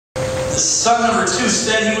Son number 2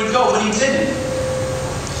 said he would go, but he didn't.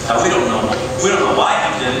 Now we don't know why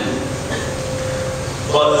he didn't.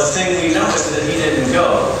 But the thing we know is that he didn't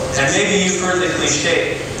go. And maybe you've heard the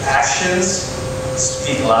cliche, actions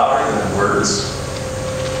speak louder than words.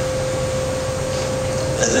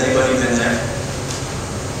 Has anybody been there?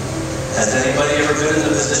 Has anybody ever been in the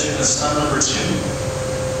position of son number 2?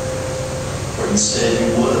 Where you said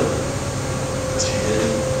you would, but you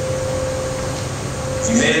didn't.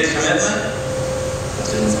 You made a commitment, but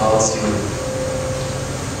didn't follow through.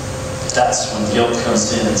 That's when guilt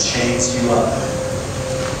comes in and chains you up.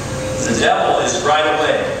 The devil is right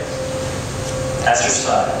away at your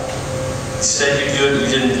side. You said you'd do it, you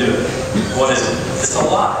didn't do it. What is it? It's a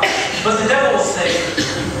lie. But the devil will say,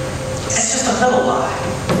 it's just a little lie.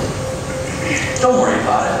 Don't worry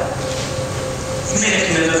about it. You made a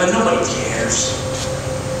commitment, but nobody cares.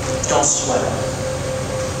 Don't sweat it.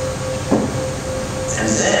 And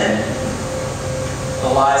then, the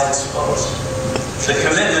lie is exposed. The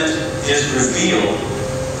commitment is revealed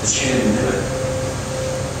that you didn't do it.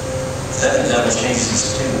 Then the devil changes his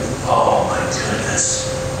tune. Oh my goodness.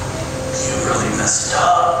 You really messed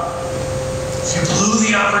up. You blew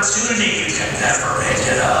the opportunity. You can never make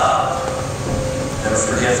it up. Never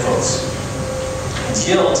forget, folks.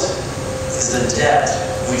 Guilt is a debt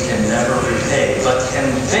we can never repay. But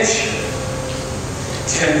conviction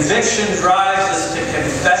drives us to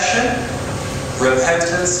confession,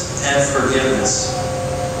 repentance, and forgiveness.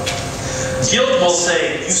 Guilt will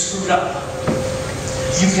say, you screwed up.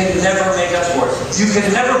 You can never make up for it. You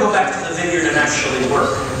can never go back to the vineyard and actually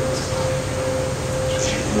work. But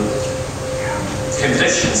you blew it.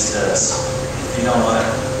 Conviction says, you know what?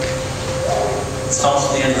 It's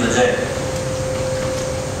almost the end of the day.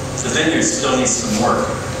 The vineyard still needs some work.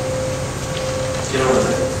 Get over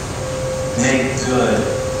it. Make good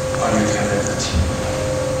on your commitment.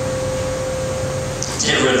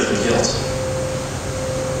 Get rid of the guilt.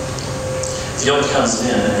 Guilt comes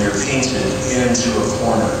in and you're painted into a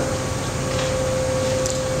corner.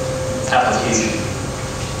 Application.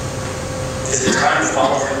 Is it time to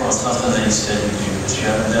follow through on something that you said you'd do but you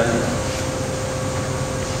haven't done it?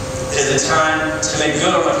 Is it time to make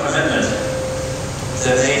good on a commitment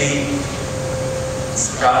that maybe you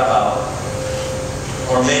forgot about?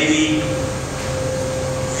 Or maybe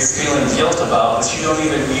you're feeling guilt about, but you don't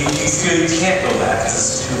even, you feel you can't go back because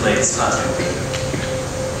it's too late, it's not too late.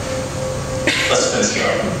 Let's finish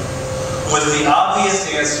up with the obvious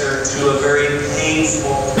answer to a very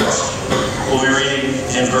painful question. We'll be reading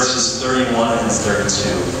in verses 31 and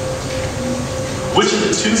 32. Which of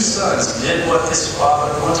the 2 sons did what his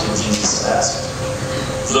father wanted? Jesus asked.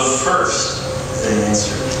 The first, they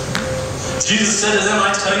answered. Jesus said to them,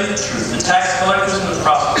 I tell you the truth, the tax collectors and the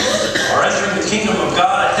prostitutes are entering the kingdom of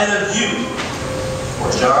God ahead of you. For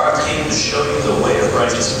John came to show you the way of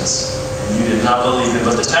righteousness, and you did not believe him.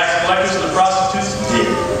 But the tax collectors and the prostitutes did.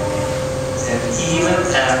 And even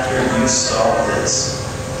after you saw this,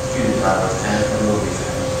 you did not repent and believe him.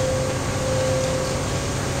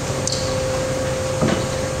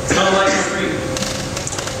 No life for free.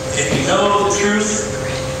 If you know the truth,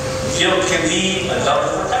 guilt can be a double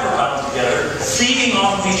forever bound together, feeding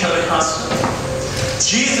off of each other constantly.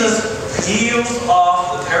 Jesus peels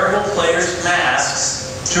off the parable players'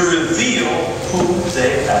 masks to reveal who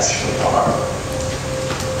they actually are.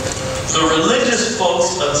 The religious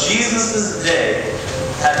folks of Jesus' day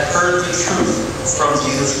had heard the truth from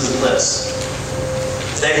Jesus' lips.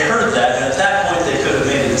 They heard that, and at that point they could have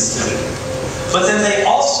made a decision. But then they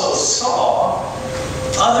also saw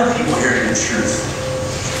other people hearing the truth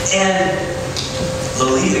and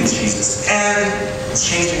believing Jesus and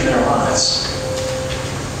changing their lives.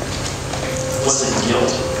 Was it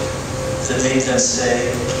guilt that made them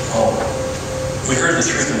say, oh, we heard the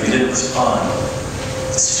truth and we didn't respond.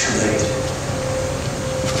 It's too late.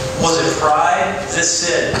 Was it pride that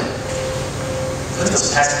said, look at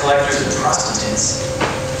those tax collectors and prostitutes.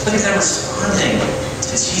 Look at them responding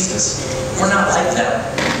to Jesus. We're not like them.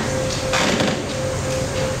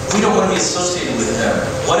 We don't want to be associated with them.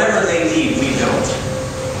 Whatever they need, we don't.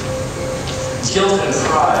 Guilt and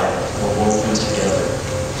pride will both go together.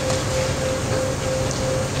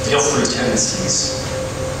 Guilt-free tendencies,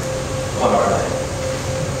 what are they?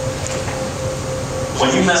 When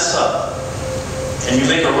you mess up and you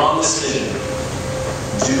make a wrong decision,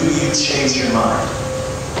 do you change your mind?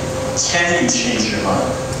 Can you change your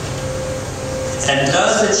mind? And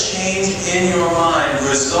does the change in your mind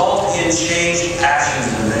result in changed actions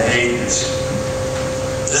and behaviors?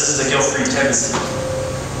 This is a guilt-free tendency.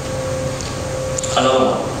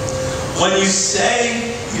 Another one. When you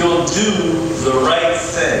say you'll do the right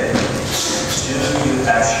thing, do you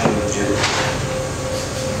actually do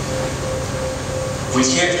We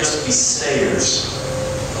can't just be sayers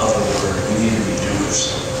of the word. We need to be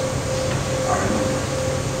doers. Are you?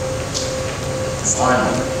 And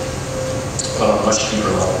finally, but on a much deeper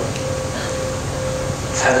level,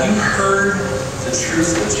 have you heard the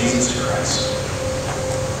truth of Jesus Christ?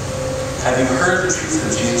 Have you heard the truth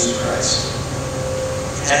of Jesus Christ?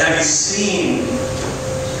 And have you seen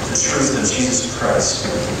the truth of Jesus Christ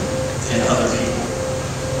in other people?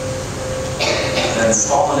 And then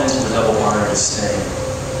fallen into the double bind of saying,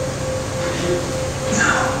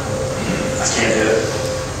 no, I can't do it.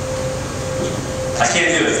 I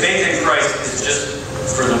can't do it. Faith in Christ is just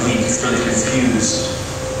for the weak, for the confused.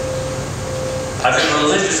 I've been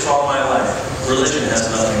religious all my life. Religion has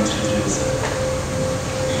nothing to do with it.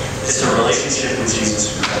 It's a relationship with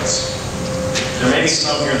Jesus Christ. There may be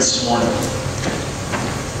some here this morning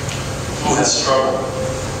who has struggled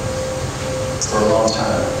for a long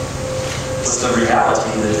time with the reality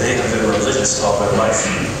that they have been religious all their life,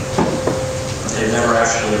 but they've never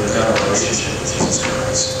actually begun a relationship with Jesus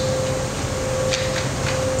Christ.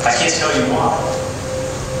 I can't tell you why,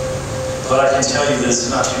 but I can tell you that it's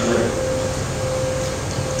not too late.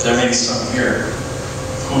 There may be some here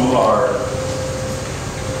who are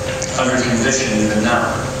under conviction even now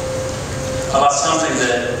about something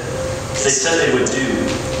that they said they would do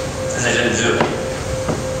and they didn't do it.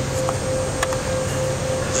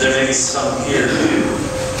 There may be some here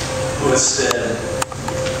who have said,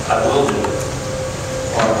 I will do it,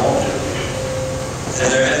 or I won't do it. And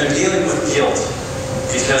they're dealing with guilt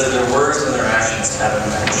because their words and their actions haven't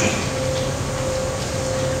matched.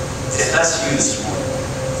 If that's you this morning,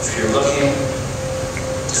 if you're looking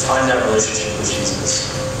to find that relationship with Jesus,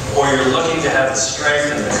 or you're looking to have the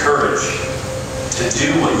strength and the courage to do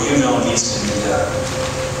what you know needs to be done,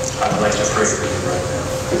 I would like to pray for you right now.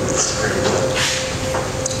 Let's pray together.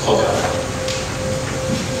 Oh God,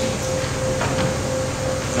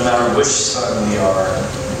 no matter which son we are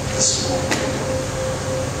this morning,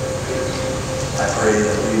 I pray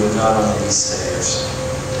that we would not only be sayers,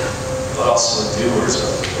 but also doers of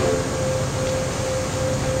the word.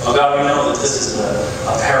 Oh God, we know that this is a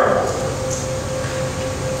parable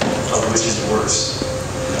of which is worse.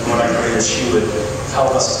 And Lord, I pray that you would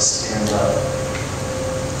help us to stand up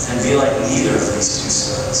and be like neither of these two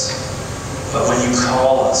sons. But when you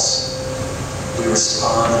call us, we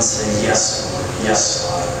respond and say, yes, Lord, yes,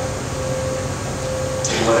 Father.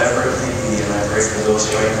 To whatever it may be, and I pray for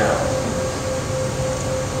those right now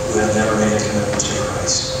who have never made a commitment to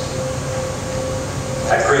Christ.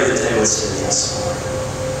 I pray that they would say, yes, Lord.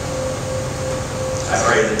 I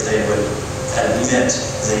pray that they would admit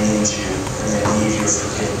they need you and they need your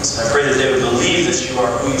forgiveness. I pray that they would believe that you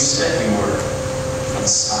are who you said you were, the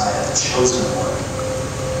Messiah, the chosen one,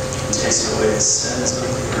 who takes away the sins of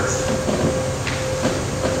the earth.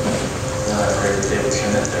 And then I pray that they would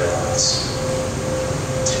commit their lives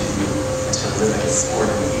to you and to living for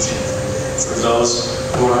you each and every day. For those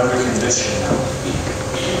who are under conviction now,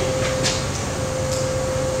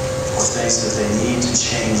 for things that they need to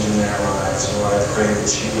change in their lives, Lord, I pray that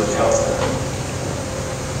you would help them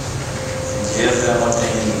and give them what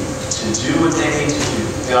they need to do what they need to do.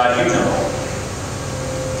 God, you know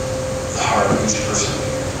the heart of each person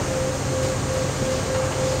here.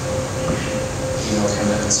 You know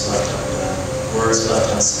commitments left undone, words left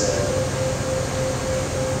unsaid.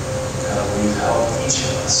 God, will you help each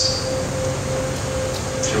of us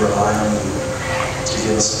to rely on you, to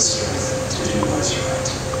give us the strength to do what is right.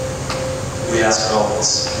 We ask all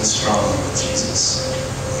this in the strong name of Jesus.